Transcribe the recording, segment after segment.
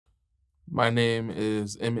My name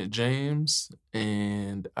is Emmit James,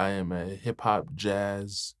 and I am a hip hop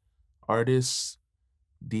jazz artist,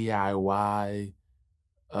 DIY,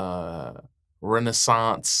 uh,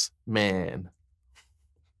 Renaissance man.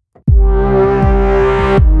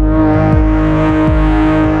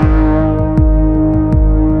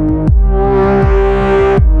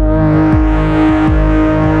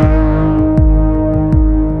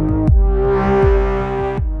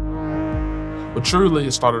 But truly,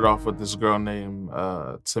 it started off with this girl named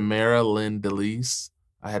Tamara Lynn DeLeese.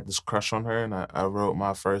 I had this crush on her, and I wrote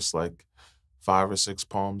my first like 5 or 6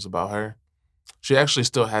 poems about her. She actually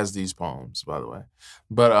still has these poems, by the way.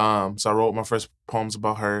 But so I wrote my first poems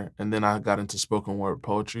about her, and then I got into spoken word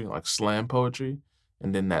poetry, like slam poetry,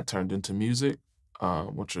 and then that turned into music,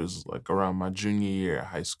 which was like around my junior year at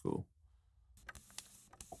high school.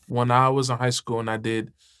 When I was in high school and I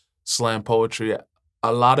did slam poetry,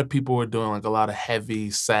 a lot of people were doing like a lot of heavy,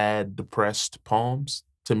 sad, depressed poems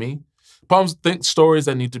to me. Poems, think stories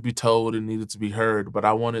that need to be told and needed to be heard, but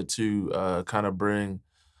I wanted to kind of bring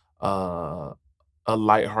uh, a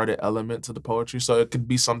lighthearted element to the poetry. So it could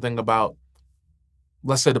be something about,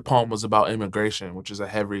 let's say the poem was about immigration, which is a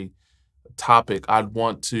heavy topic. I'd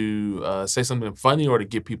want to say something funny or to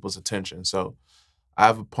get people's attention. So I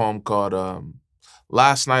have a poem called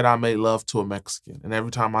 "Last Night I Made Love to a Mexican," and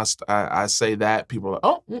every time I say that, people are like,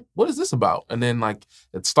 "Oh, what is this about?" And then like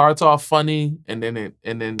it starts off funny, and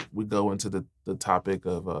then we go into the topic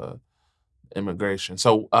of immigration.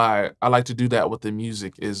 So I like to do that with the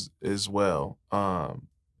music as well. And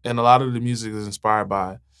a lot of the music is inspired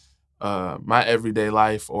by my everyday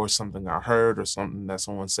life or something I heard or something that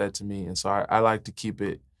someone said to me. And so I like to keep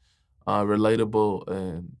it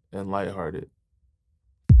relatable and lighthearted.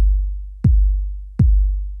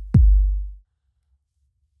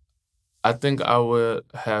 I think I would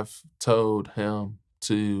have told him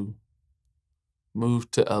to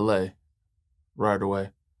move to LA right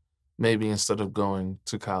away. Maybe instead of going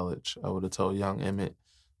to college, I would have told young Emmett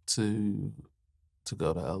to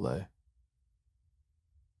go to LA.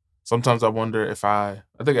 Sometimes I wonder if I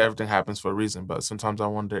think everything happens for a reason, but sometimes I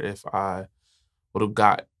wonder if I would have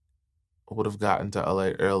got would have gotten to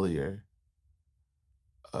LA earlier.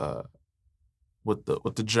 Uh, would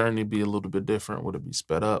the journey be a little bit different? Would it be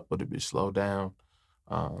sped up? Would it be slowed down?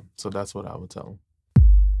 So that's what I would tell him.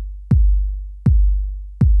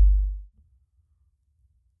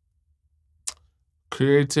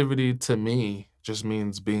 Creativity to me just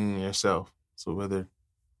means being yourself. So whether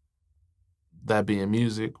that be in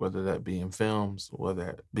music, whether that be in films, whether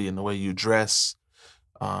that be in the way you dress,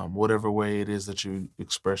 whatever way it is that you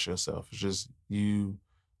express yourself. It's just you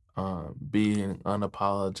being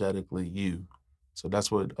unapologetically you. So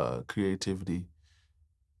that's what creativity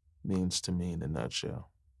means to me in a nutshell.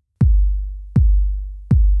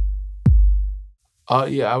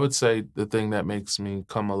 Yeah, I would say the thing that makes me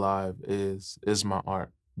come alive is my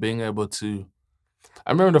art. Being able to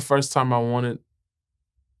I remember the first time I wanted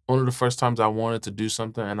one of the first times I wanted to do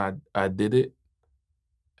something and I did it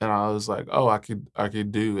and I was like, "Oh, I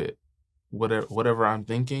could do it. Whatever I'm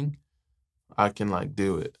thinking, I can like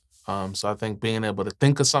do it." So I think being able to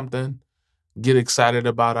think of something, get excited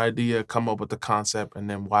about idea, come up with the concept, and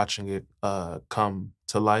then watching it come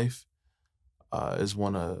to life is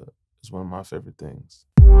one of my favorite things.